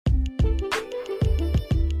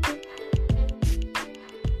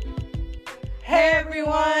Hey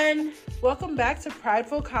everyone! Welcome back to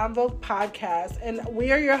Prideful Convo Podcast, and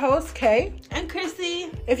we are your hosts, Kay and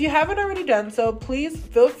Crysy. If you haven't already done so, please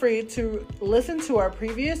feel free to listen to our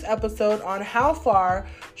previous episode on how far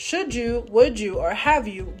should you, would you, or have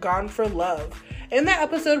you gone for love. In that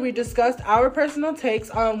episode, we discussed our personal takes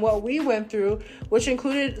on what we went through, which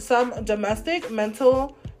included some domestic,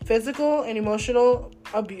 mental, physical, and emotional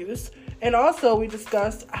abuse. And also, we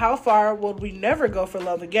discussed how far would we never go for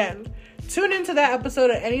love again. Tune into that episode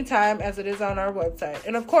at any time as it is on our website.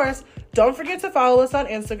 And of course, don't forget to follow us on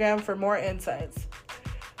Instagram for more insights.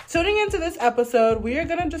 Tuning into this episode, we are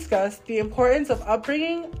going to discuss the importance of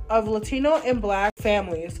upbringing of Latino and Black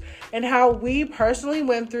families and how we personally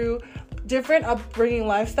went through different upbringing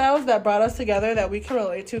lifestyles that brought us together that we can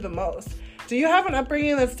relate to the most. Do you have an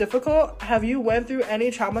upbringing that's difficult? Have you went through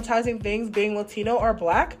any traumatizing things being Latino or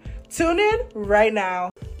Black? Tune in right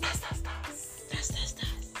now.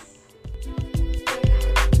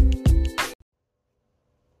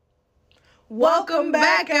 Welcome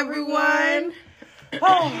back, everyone.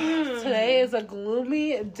 Today is a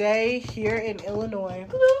gloomy day here in Illinois.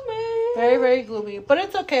 Gloomy. Very, very gloomy. But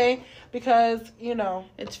it's okay because, you know.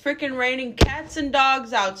 It's freaking raining cats and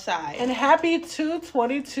dogs outside. And happy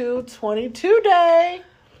 2/22/22 day.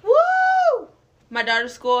 Woo! My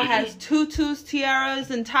daughter's school has tutus,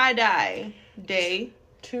 tiaras, and tie-dye day.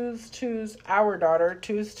 Twos. Our daughter.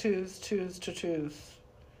 Twos.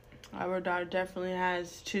 Our daughter definitely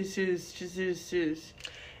has tutus.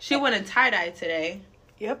 She went in tie-dye today.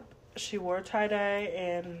 Yep. She wore tie-dye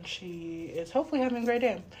and she is hopefully having a great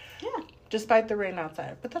day. Yeah. Despite the rain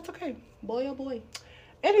outside. But that's okay. Boy, oh boy.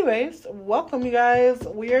 Anyways, welcome you guys.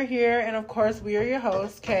 We are here, and of course, we are your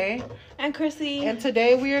hosts, Kay and Crysy. And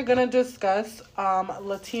today we are going to discuss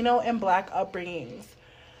Latino and Black upbringings.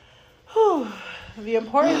 The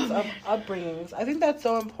importance of upbringings. I think that's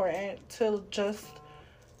so important to just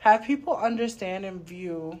have people understand and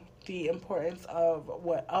view the importance of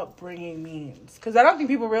what upbringing means. Because I don't think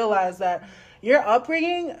people realize that your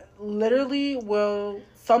upbringing literally will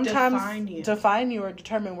sometimes define you or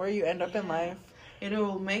determine where you end up in life. It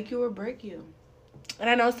will make you or break you. And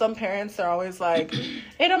I know some parents are always like,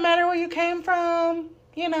 it don't matter where you came from,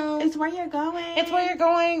 you know. It's where you're going. It's where you're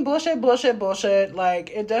going. Bullshit.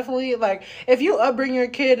 Like, it definitely, like, if you upbring your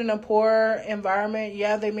kid in a poor environment,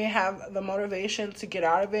 yeah, they may have the motivation to get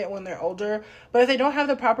out of it when they're older. But if they don't have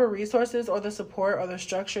the proper resources or the support or the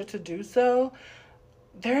structure to do so,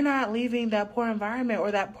 they're not leaving that poor environment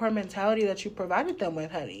or that poor mentality that you provided them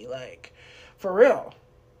with, honey. Like, for real.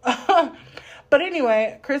 But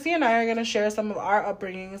anyway, Crysy and I are going to share some of our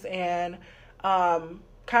upbringings and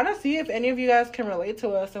kind of see if any of you guys can relate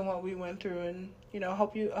to us and what we went through. And, you know,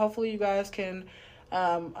 hopefully you guys can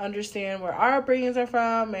understand where our upbringings are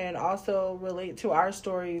from and also relate to our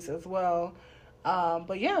stories as well.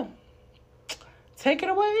 But yeah, take it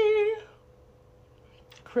away,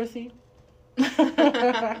 Crysy.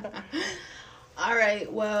 All right,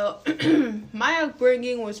 well, my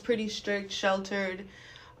upbringing was pretty strict, sheltered.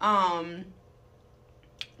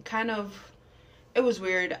 It was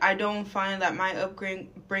weird. I don't find that my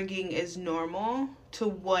upbringing is normal to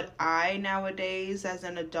what I nowadays, as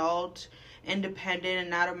an adult, independent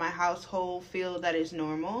and out of my household, feel that is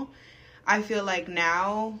normal. I feel like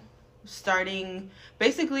now,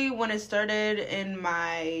 basically when it started in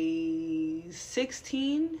my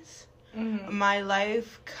 16s, my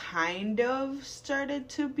life kind of started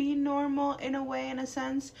to be normal in a way, in a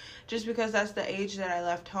sense, just because that's the age that I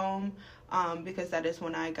left home, because that is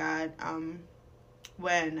when I got,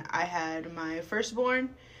 when I had my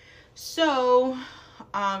firstborn. So,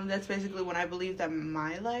 that's basically when I believe that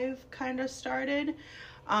my life kind of started.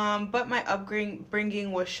 But my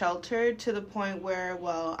upbringing was sheltered to the point where,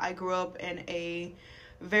 well, I grew up in a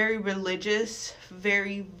very religious,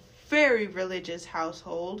 very, very religious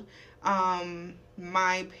household.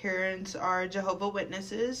 My parents are Jehovah's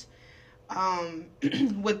Witnesses.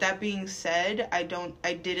 With that being said, I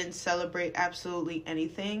didn't celebrate absolutely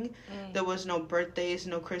anything. There was no birthdays,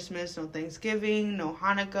 no Christmas, no Thanksgiving, no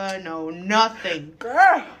Hanukkah, no nothing.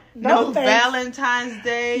 Girl, no Valentine's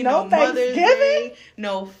Day, no Mother's Day,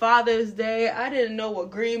 no Father's Day. I didn't know what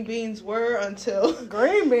green beans were until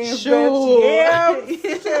green beans,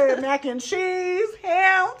 bitch. Yeah, mac and cheese,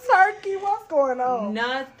 ham, turkey. What's going on?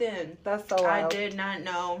 Nothing. That's so wild. I did not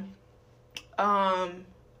know.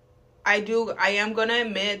 I am gonna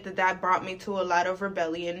admit that brought me to a lot of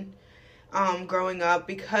rebellion, growing up,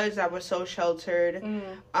 because I was so sheltered.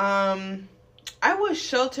 I was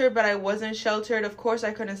sheltered, but I wasn't sheltered. Of course, I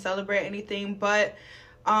couldn't celebrate anything, but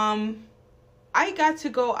I got to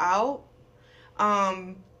go out.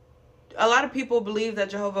 a lot of people believe that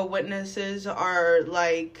Jehovah's Witnesses are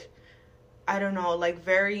like, I don't know, like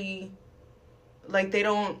very, like they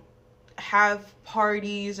don't have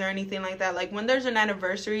parties or anything like that. Like when there's an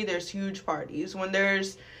anniversary, there's huge parties. When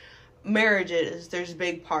there's marriages, there's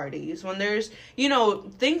big parties. When there's, you know,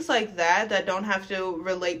 things like that that don't have to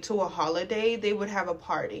relate to a holiday, they would have a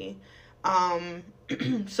party.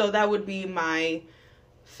 So that would be my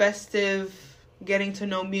festive, getting to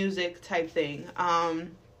know music type thing.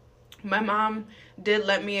 My mom did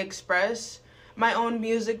let me express my own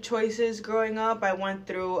music choices growing up. I went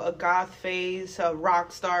through a goth phase, a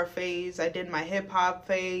rock star phase. I did my hip hop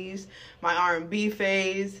phase, my R&B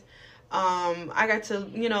phase. I got to,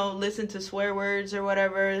 you know, listen to swear words or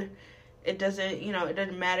whatever. It doesn't, you know, it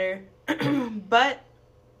doesn't matter. But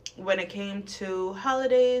when it came to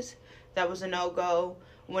holidays, that was a no-go.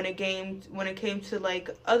 When it came to like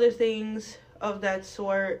other things of that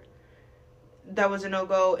sort, that was a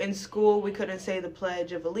no-go. In school, we couldn't say the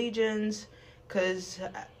Pledge of Allegiance because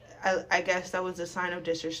I guess that was a sign of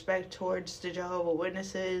disrespect towards the Jehovah's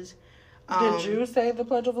Witnesses. Did you say the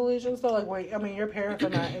Pledge of Allegiance though? Like, wait, I mean, your parents are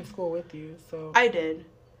not in school with you, so. I did.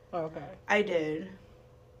 Oh, okay. I did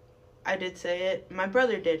say it. My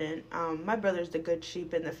brother didn't. My brother's the good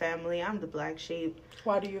sheep in the family. I'm the black sheep.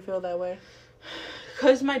 Why do you feel that way?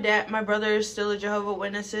 Because my brother is still a Jehovah's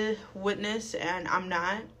Witness, and I'm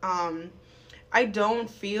not. I don't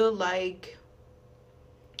feel like...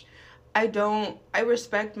 I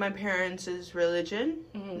respect my parents' religion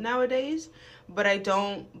nowadays, but I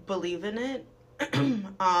don't believe in it.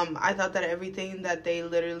 I thought that everything that they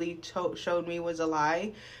literally showed me was a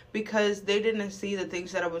lie because they didn't see the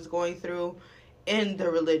things that I was going through in the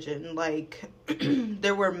religion. Like,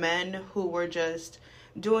 there were men who were just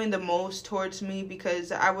doing the most towards me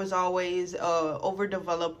because I was always a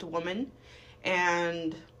overdeveloped woman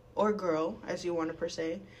or girl, as you want to per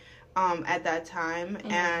se. At that time,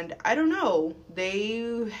 and I don't know,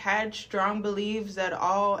 they had strong beliefs that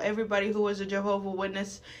everybody who was a Jehovah's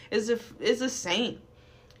Witness is a saint,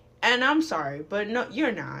 and I'm sorry, but no,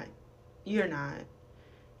 you're not.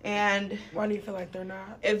 And why do you feel like they're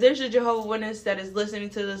not? If there's a Jehovah's Witness that is listening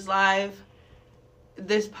to this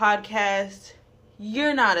podcast,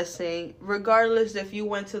 you're not a saint, regardless if you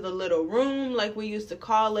went to the little room, like we used to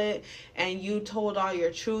call it, and you told all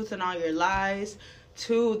your truth and all your lies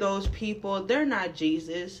to those people. They're not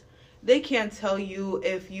Jesus. They can't tell you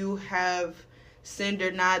if you have sinned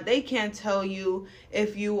or not. They can't tell you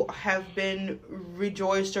if you have been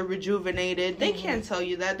rejoiced or rejuvenated. They can't tell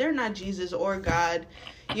you that. They're not Jesus or God.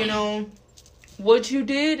 You know, what you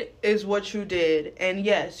did is what you did. And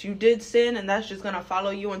yes, you did sin, and that's just going to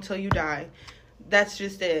follow you until you die. That's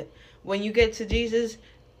just it. When you get to Jesus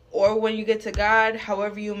or when you get to God,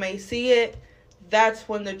 however you may see it, that's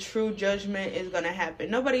when the true judgment is going to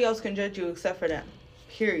happen. Nobody else can judge you except for them.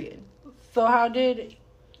 Period. So how did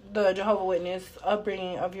the Jehovah's Witness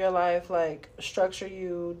upbringing of your life, like, structure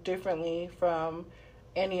you differently from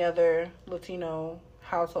any other Latino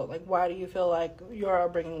household? Like, why do you feel like your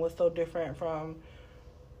upbringing was so different from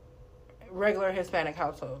regular Hispanic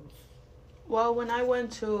households? Well, when I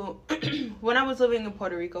was living in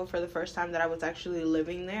Puerto Rico for the first time that I was actually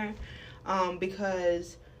living there,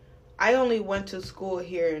 because I only went to school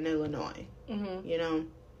here in Illinois. You know,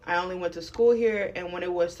 I only went to school here, and when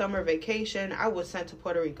it was summer vacation, I was sent to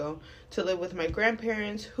Puerto Rico to live with my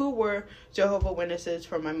grandparents, who were Jehovah's Witnesses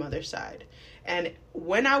from my mother's side. And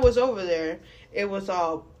when I was over there, it was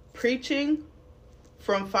all preaching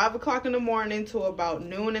from 5 o'clock in the morning to about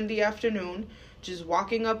noon in the afternoon, just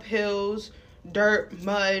walking up hills, dirt,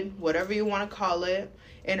 mud, whatever you want to call it,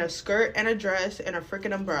 in a skirt and a dress and a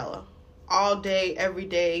freaking umbrella. All day, every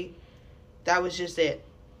day. That was just it.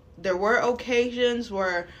 There were occasions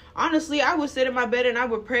where, honestly, I would sit in my bed and I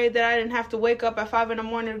would pray that I didn't have to wake up at 5 in the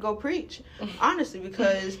morning to go preach. Honestly,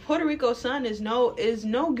 because Puerto Rico sun is no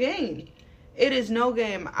game. It is no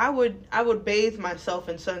game. I would bathe myself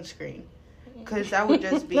in sunscreen, because that would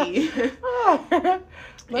just be...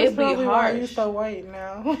 It'd be harsh. Why you're so white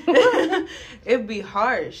now. It'd be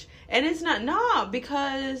harsh. And it's not,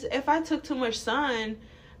 because if I took too much sun,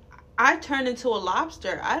 I turn into a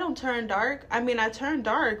lobster. I don't turn dark. I mean, I turn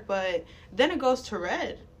dark, but then it goes to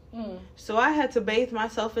red. So I had to bathe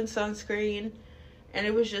myself in sunscreen, and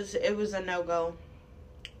it was a no-go.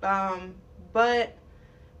 But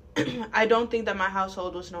I don't think that my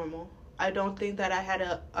household was normal. I don't think that I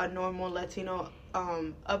had a normal Latino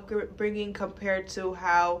upbringing compared to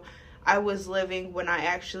how I was living when I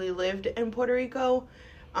actually lived in Puerto Rico,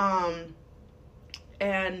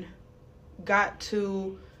 and got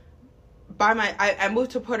to... I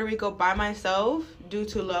moved to Puerto Rico by myself due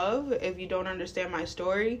to love, if you don't understand my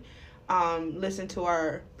story. listen to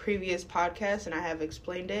our previous podcast, and I have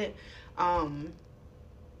explained it.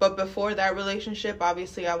 But before that relationship,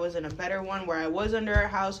 obviously, I was in a better one where I was under a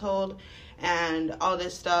household and all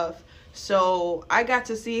this stuff. So I got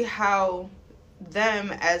to see how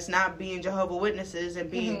them, as not being Jehovah's Witnesses and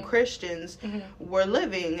being Christians, were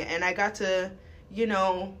living. And I got to,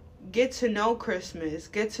 get to know Christmas,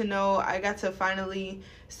 I got to finally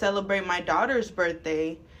celebrate my daughter's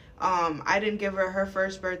birthday. I didn't give her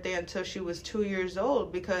first birthday until she was 2 years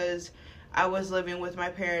old, because I was living with my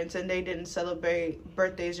parents and they didn't celebrate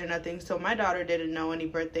birthdays or nothing. So my daughter didn't know any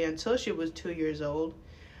birthday until she was 2 years old.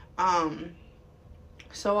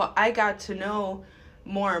 So I got to know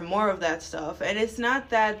more and more of that stuff. And it's not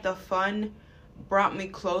that the fun brought me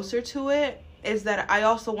closer to it. It's that I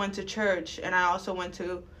also went to church, and I also went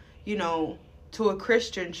to, to a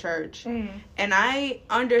Christian church. And I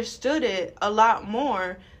understood it a lot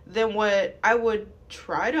more than what I would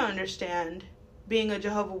try to understand being a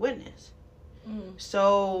Jehovah's Witness.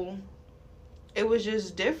 So it was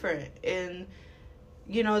just different. And,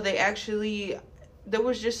 there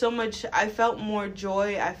was just so much. I felt more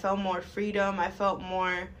joy. I felt more freedom. I felt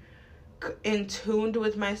more in tune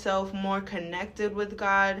with myself, more connected with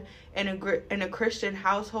God in a Christian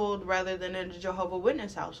household rather than in a Jehovah's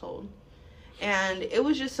Witness household. And it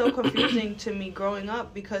was just so confusing to me growing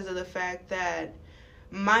up, because of the fact that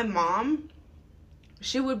my mom,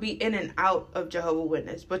 she would be in and out of Jehovah's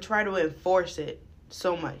Witness, but try to enforce it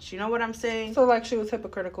so much. You know what I'm saying? So, like, she was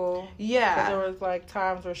hypocritical. Yeah. Because there was, like,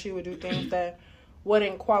 times where she would do things that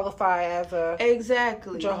wouldn't qualify as a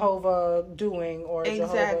Jehovah doing or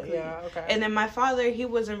Jehovah. Yeah, okay. And then my father, he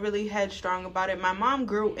wasn't really headstrong about it. My mom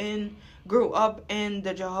grew up in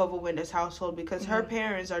the Jehovah's Witness household because her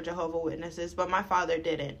parents are Jehovah's Witnesses, but my father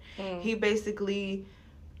didn't. He basically,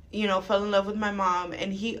 fell in love with my mom,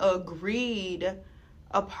 and he agreed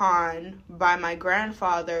upon by my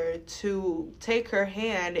grandfather to take her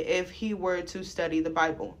hand if he were to study the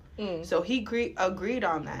Bible. So he agreed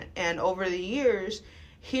on that. And over the years,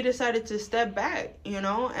 he decided to step back,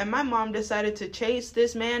 and my mom decided to chase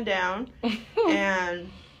this man down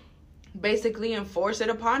and basically enforce it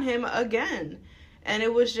upon him again. And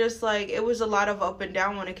it was just like, it was a lot of up and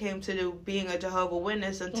down when it came to being a Jehovah's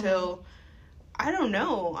Witness until,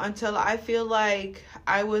 until I feel like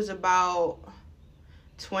I was about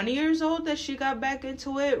 20 years old that she got back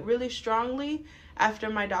into it really strongly, after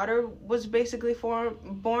my daughter was basically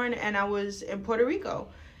born and I was in Puerto Rico.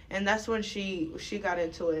 And that's when she got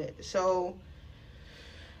into it. So,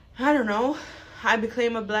 I don't know. I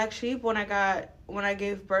became a black sheep when I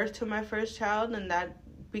gave birth to my first child, and that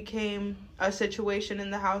became a situation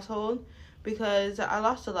in the household because I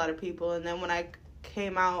lost a lot of people. And then when I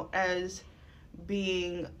came out as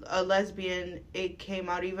being a lesbian, it came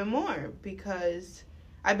out even more because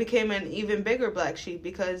I became an even bigger black sheep,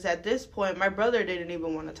 because at this point, my brother didn't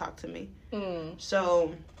even want to talk to me.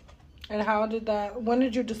 So. And when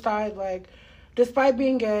did you decide, like, despite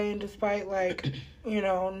being gay and despite, like,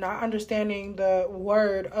 not understanding the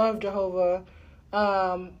word of Jehovah,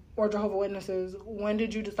 or Jehovah's Witnesses, when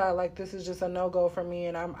did you decide, like, this is just a no-go for me,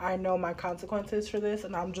 and I know my consequences for this,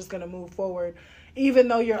 and I'm just going to move forward, even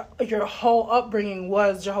though your whole upbringing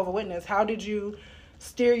was Jehovah's Witness? How did you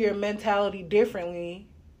steer your mentality differently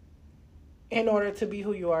in order to be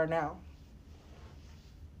who you are now?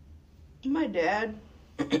 My dad.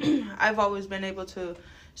 I've always been able to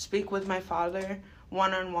speak with my father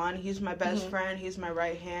one-on-one. He's my best friend. He's my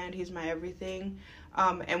right hand. He's my everything.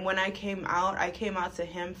 And when I came out to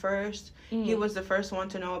him first. He was the first one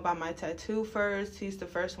to know about my tattoo first. He's the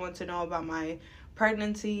first one to know about my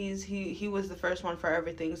pregnancies. He was the first one for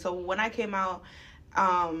everything. So when I came out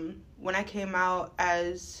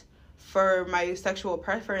as for my sexual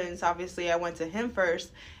preference, obviously I went to him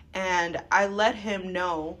first, and I let him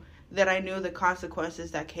know that I knew the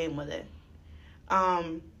consequences that came with it.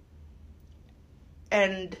 And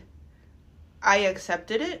I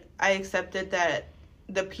accepted it. I accepted that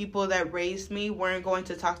the people that raised me weren't going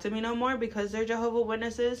to talk to me no more because they're Jehovah's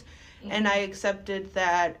Witnesses. And I accepted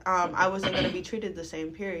that I wasn't going to be treated the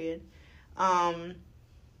same, period.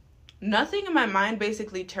 Nothing in my mind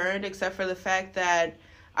basically turned except for the fact that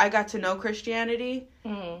I got to know Christianity,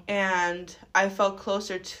 and I felt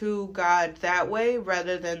closer to God that way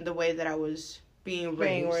rather than the way that I was being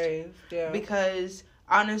raised. Yeah. Because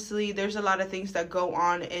honestly, there's a lot of things that go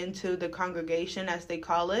on into the congregation, as they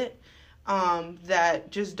call it, that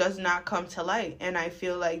just does not come to light, and I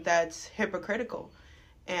feel like that's hypocritical.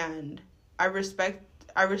 And I respect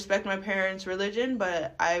my parents' religion,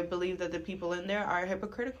 but I believe that the people in there are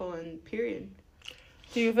hypocritical, and period.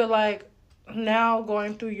 Do you feel like now,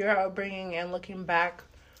 going through your upbringing and looking back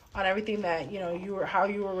on everything that, how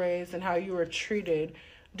you were raised and how you were treated,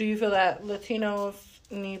 do you feel that Latinos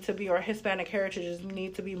need to be, or Hispanic heritages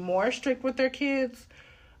need to be more strict with their kids?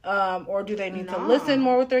 Or do they need to listen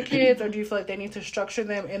more with their kids? Or do you feel like they need to structure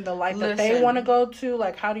them in the life that they want to go to?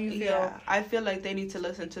 Like, how do you feel? Yeah, I feel like they need to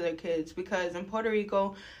listen to their kids, because in Puerto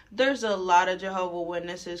Rico, there's a lot of Jehovah's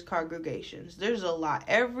Witnesses congregations. There's a lot.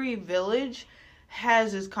 Every village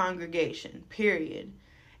has its congregation, period.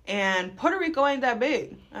 And Puerto Rico ain't that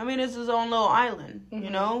big. I mean, it's its own little island, you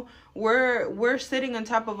know? We're sitting on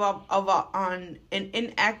top of on an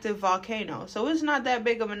inactive volcano. So it's not that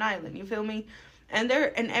big of an island, you feel me? And there,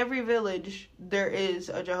 in every village, there is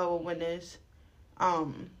a Jehovah's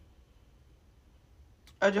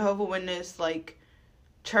Witness, like,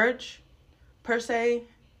 church, per se.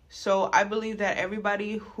 So I believe that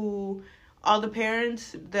all the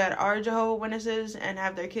parents that are Jehovah's Witnesses and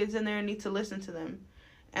have their kids in there need to listen to them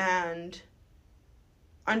and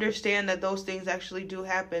understand that those things actually do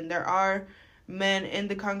happen. There are men in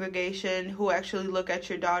the congregation who actually look at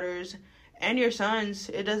your daughters and your sons.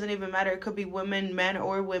 It doesn't even matter. It could be women, men,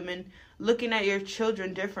 or women looking at your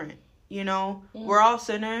children different. You know, we're all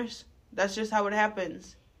sinners. That's just how it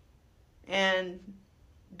happens. And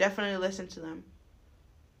definitely listen to them.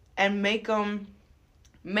 And make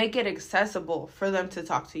it accessible for them to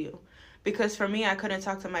talk to you. Because for me, I couldn't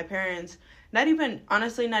talk to my parents. Not even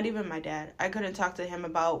my dad. I couldn't talk to him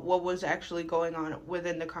about what was actually going on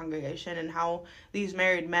within the congregation and how these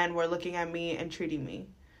married men were looking at me and treating me.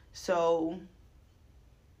 So,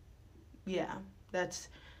 yeah, that's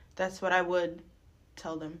what I would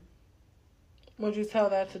tell them. Would you tell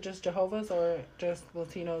that to just Jehovah's or just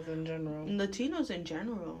Latinos in general? Latinos in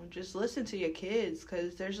general. Just listen to your kids,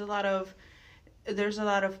 because there's a lot of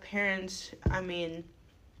parents. I mean,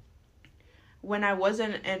 when I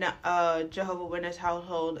wasn't in a Jehovah's Witness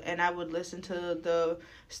household and I would listen to the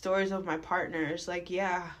stories of my partners, like,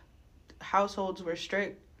 yeah, households were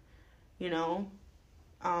strict, you know.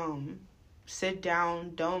 Sit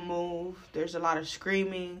down, don't move. There's a lot of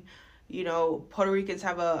screaming. You know, Puerto Ricans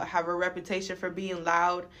have a reputation for being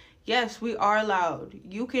loud. Yes, we are loud.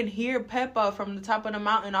 You can hear Peppa from the top of the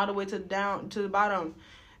mountain all the way to the bottom.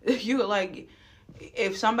 You, like,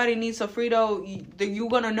 if somebody needs sofrito, you're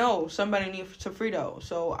gonna know somebody needs sofrito.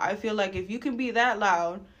 So I feel like if you can be that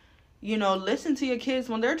loud, you know, listen to your kids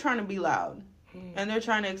when they're trying to be loud and they're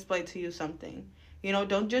trying to explain to you something. You know,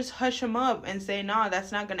 don't just hush them up and say, nah,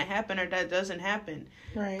 that's not going to happen or that doesn't happen.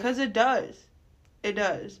 Right. Because it does. It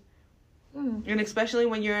does. And especially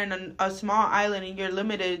when you're in a small island and you're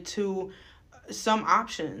limited to some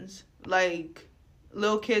options. Like,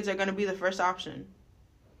 little kids are going to be the first option.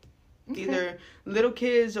 Okay. Either little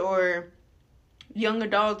kids or young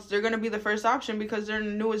adults, they're going to be the first option because they're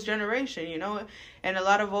the newest generation, you know. And a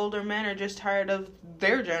lot of older men are just tired of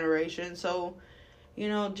their generation. So, you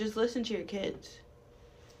know, just listen to your kids.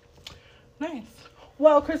 Nice.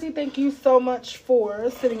 Well, Crysy, thank you so much for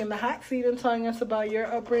sitting in the hot seat and telling us about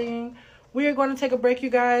your upbringing. We are going to take a break, you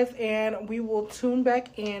guys, and we will tune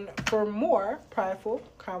back in for more Prideful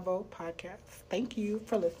Convo podcasts. Thank you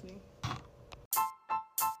for listening.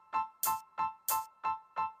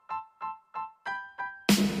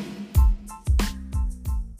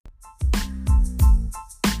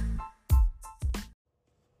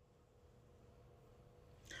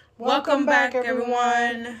 Welcome back,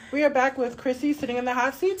 everyone. We are back with Crysy sitting in the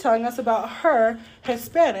hot seat telling us about her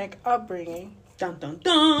Hispanic upbringing. Dun, dun,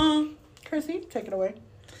 dun. Crysy, take it away.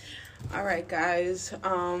 All right, guys.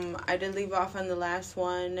 I did leave off on the last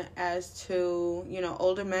one as to, you know,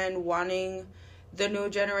 older men wanting the new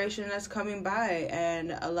generation that's coming by,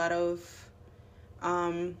 and a lot of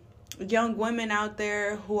young women out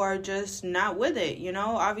there who are just not with it, you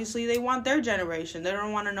know. Obviously, they want their generation. They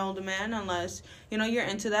don't want an older man unless, you know, you're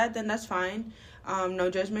into that, then that's fine. No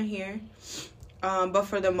judgment here. But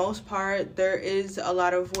for the most part, there is a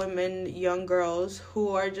lot of women, young girls, who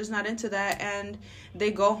are just not into that, and they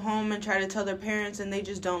go home and try to tell their parents, and they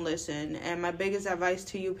just don't listen. And my biggest advice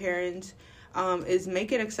to you parents is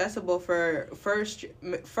make it accessible first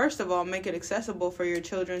of all, make it accessible for your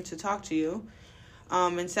children to talk to you.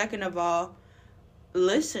 And second of all,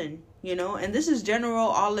 listen, you know, and this is general.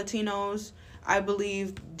 All Latinos, I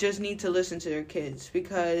believe, just need to listen to their kids,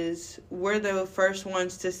 because we're the first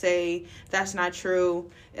ones to say, that's not true,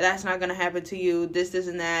 that's not going to happen to you, this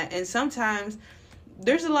and that. And sometimes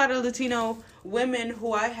there's a lot of Latino women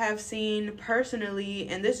who I have seen personally,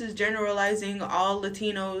 and this is generalizing all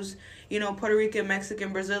Latinos, you know, Puerto Rican,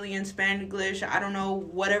 Mexican, Brazilian, Spanglish, I don't know,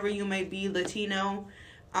 whatever you may be, Latino.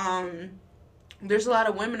 There's a lot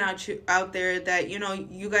of women out there that, you know,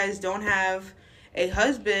 you guys don't have a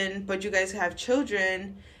husband, but you guys have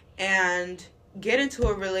children, and get into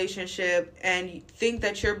a relationship and think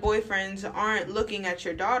that your boyfriends aren't looking at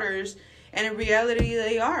your daughters, and in reality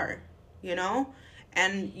they are, you know?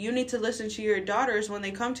 And you need to listen to your daughters when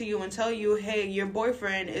they come to you and tell you, hey, your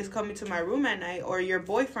boyfriend is coming to my room at night, or your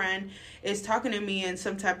boyfriend is talking to me in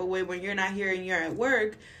some type of way when you're not here and you're at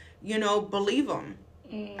work. You know, believe them.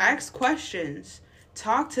 Ask questions.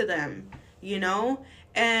 Talk to them, you know?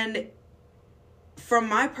 And from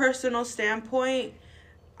my personal standpoint,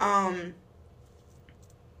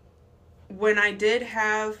 when I did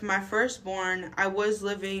have my firstborn, I was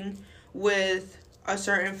living with a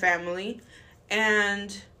certain family.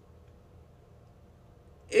 And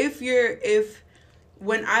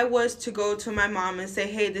when I was to go to my mom and say,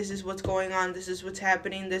 hey, this is what's going on, this is what's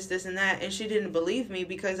happening, this and that, and she didn't believe me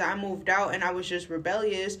because I moved out and I was just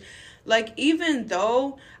rebellious. Like, even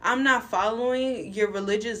though I'm not following your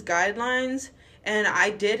religious guidelines, and I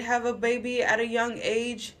did have a baby at a young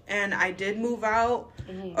age, and I did move out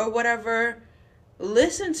or whatever,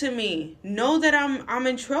 listen to me. Know that I'm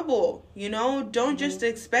in trouble, you know? Don't just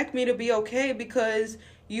expect me to be okay because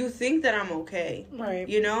you think that I'm okay. Right.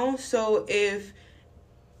 You know? So if,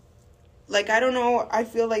 like, I don't know, I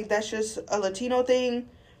feel like that's just a Latino thing,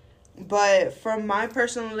 but from my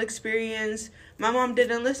personal experience, my mom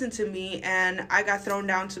didn't listen to me, and I got thrown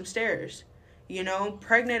down some stairs, you know,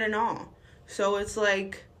 pregnant and all. So it's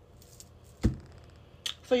like...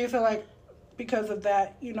 So you feel like because of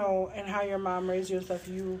that, you know, and how your mom raised you and stuff,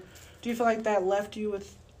 do you feel like that left you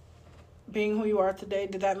with being who you are today?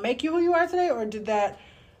 Did that make you who you are today, or did that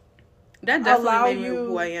allow you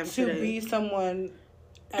who I am to today. be someone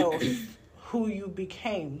else who you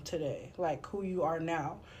became today, like who you are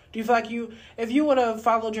now? Do you feel like if you would have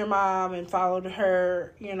followed your mom and followed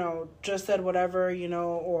her, you know, just said whatever, you know,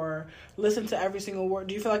 or listened to every single word,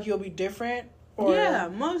 do you feel like you'll be different? Or, yeah,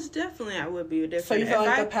 most definitely I would be different. So you feel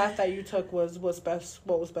like the path that you took was best,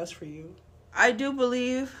 what was best for you? I do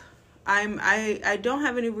believe I don't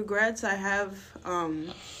have any regrets. I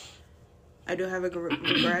do have a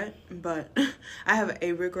regret, but I have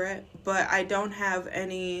a regret, but I don't have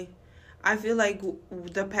any. I feel like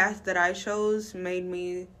the path that I chose made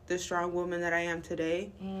me the strong woman that I am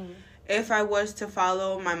today. If I was to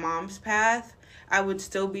follow my mom's path, I would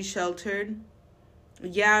still be sheltered.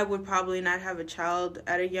 Yeah, I would probably not have a child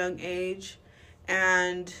at a young age.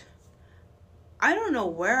 And I don't know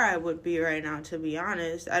where I would be right now, to be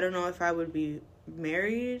honest. I don't know if I would be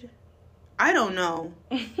married. I don't know.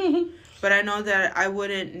 But I know that I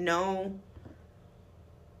wouldn't know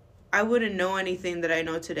anything that I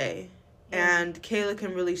know today. And Kayla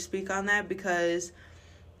can really speak on that, because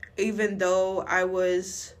even though I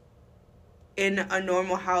was in a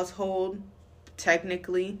normal household,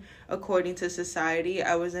 technically, according to society,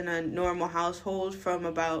 I was in a normal household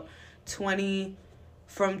from 20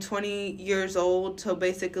 years old to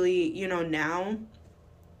basically, you know, now.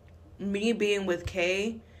 Me being with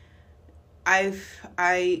Kay, I'm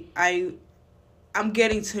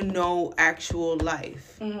getting to know actual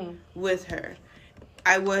life with her.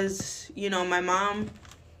 I was, you know, my mom,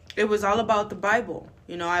 it was all about the Bible.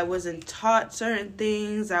 You know, I wasn't taught certain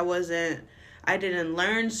things. I didn't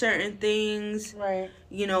learn certain things. Right.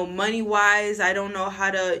 You know, money-wise, I don't know how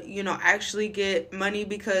to, you know, actually get money,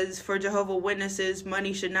 because for Jehovah's Witnesses,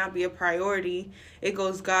 money should not be a priority. It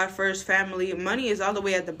goes God first, family. Money is all the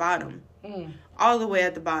way at the bottom. All the way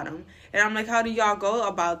at the bottom. And I'm like, how do y'all go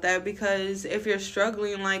about that? Because if you're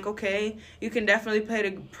struggling, like, okay, you can definitely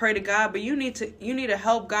pray to God, but you need to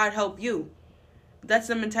help God help you. That's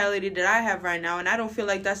the mentality that I have right now, and I don't feel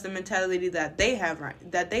like that's the mentality that they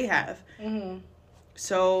have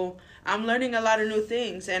So I'm learning a lot of new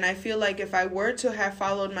things, and I feel like if I were to have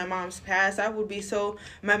followed my mom's path, I would be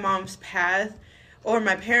my mom's path, or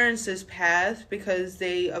my parents' path, because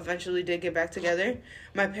they eventually did get back together.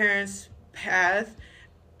 My parents' path,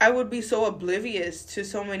 I would be so oblivious to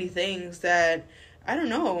so many things that I don't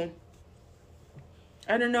know.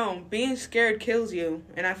 Being scared kills you,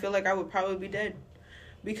 and I feel like I would probably be dead,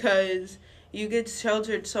 because you get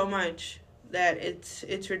sheltered so much that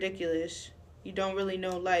it's ridiculous. You don't really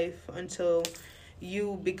know life until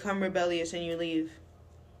you become rebellious and you leave.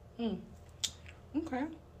 Okay.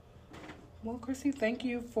 Well, Crysy, thank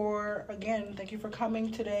you for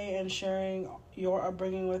coming today and sharing your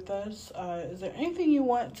upbringing with us. Is there anything you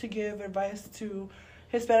want to give advice to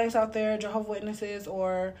Hispanics out there, Jehovah's Witnesses,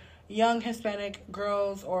 or young Hispanic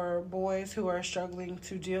girls or boys who are struggling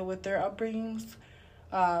to deal with their upbringings,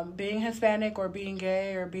 being Hispanic or being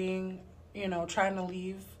gay or being, you know, trying to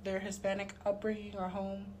leave their Hispanic upbringing or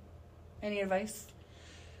home? Any advice?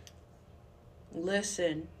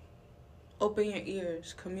 Listen. Open your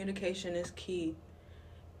ears. Communication is key.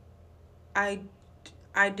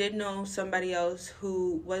 I did know somebody else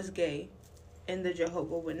who was gay in the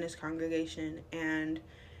Jehovah Witness congregation, and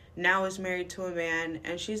now is married to a man,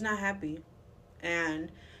 and she's not happy.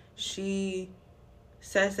 And she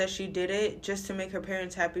says that she did it just to make her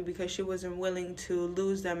parents happy because she wasn't willing to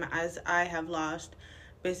lose them as I have lost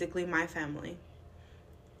basically my family.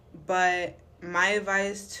 But my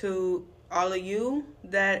advice to all of you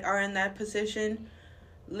that are in that position,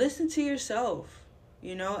 listen to yourself.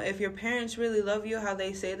 You know, if your parents really love you how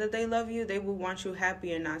they say that they love you, they will want you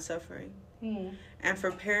happy and not suffering. And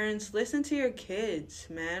for parents, listen to your kids,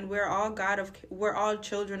 man. We're all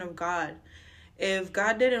children of God. If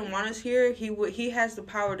God didn't want us here, he has the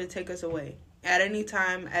power to take us away. At any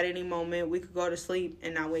time, at any moment, we could go to sleep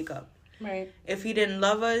and not wake up. Right. If he didn't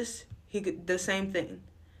love us, he could the same thing.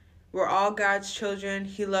 We're all God's children.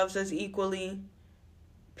 He loves us equally.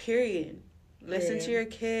 Period. Listen to your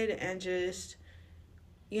kid and just,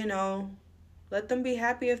 you know, let them be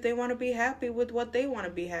happy if they want to be happy with what they want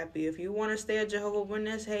to be happy. If you want to stay a Jehovah's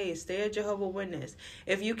Witness, hey, stay a Jehovah's Witness.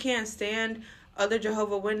 If you can't stand other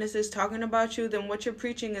Jehovah's Witnesses talking about you, then what you're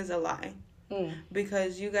preaching is a lie.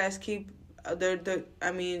 Because you guys keep,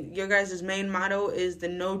 your guys' main motto is the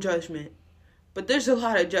no judgment. But there's a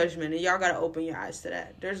lot of judgment, and y'all got to open your eyes to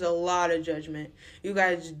that. There's a lot of judgment. You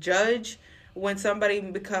guys judge when somebody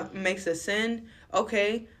makes a sin,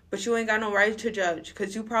 okay, but you ain't got no right to judge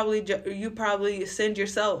because you probably sinned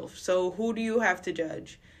yourself. So who do you have to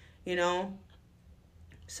judge, you know?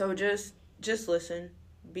 So just listen.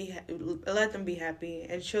 Let them be happy.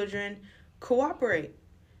 And children, cooperate.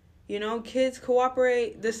 You know, kids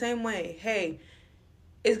cooperate the same way. Hey,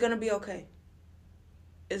 it's going to be okay.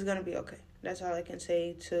 It's going to be okay. That's all I can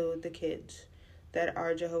say to the kids that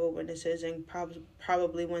are Jehovah's Witnesses and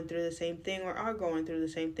probably went through the same thing or are going through the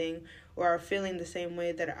same thing or are feeling the same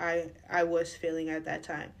way that I was feeling at that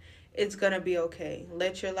time. It's going to be okay.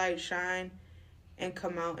 Let your light shine and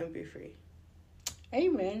come out and be free.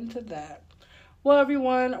 Amen to that. Well,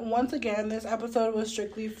 everyone, once again, this episode was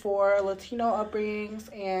strictly for Latino upbringings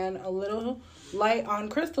and a little light on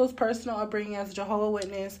Crystal's personal upbringing as a Jehovah's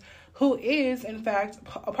Witness, who is, in fact,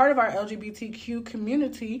 a part of our LGBTQ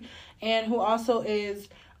community and who also is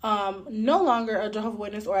no longer a Jehovah's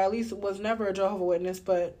Witness, or at least was never a Jehovah's Witness,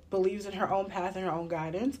 but believes in her own path and her own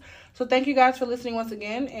guidance. So thank you guys for listening once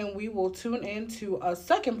again, and we will tune in to a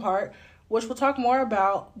second part, which will talk more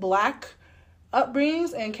about Black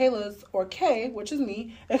upbringings and Kayla's, or Kay, which is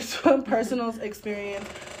me, personal experience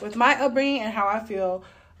with my upbringing and how I feel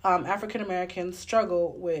African Americans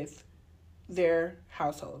struggle with their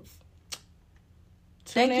households.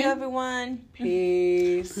 Thank you, everyone.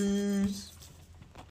 Peace.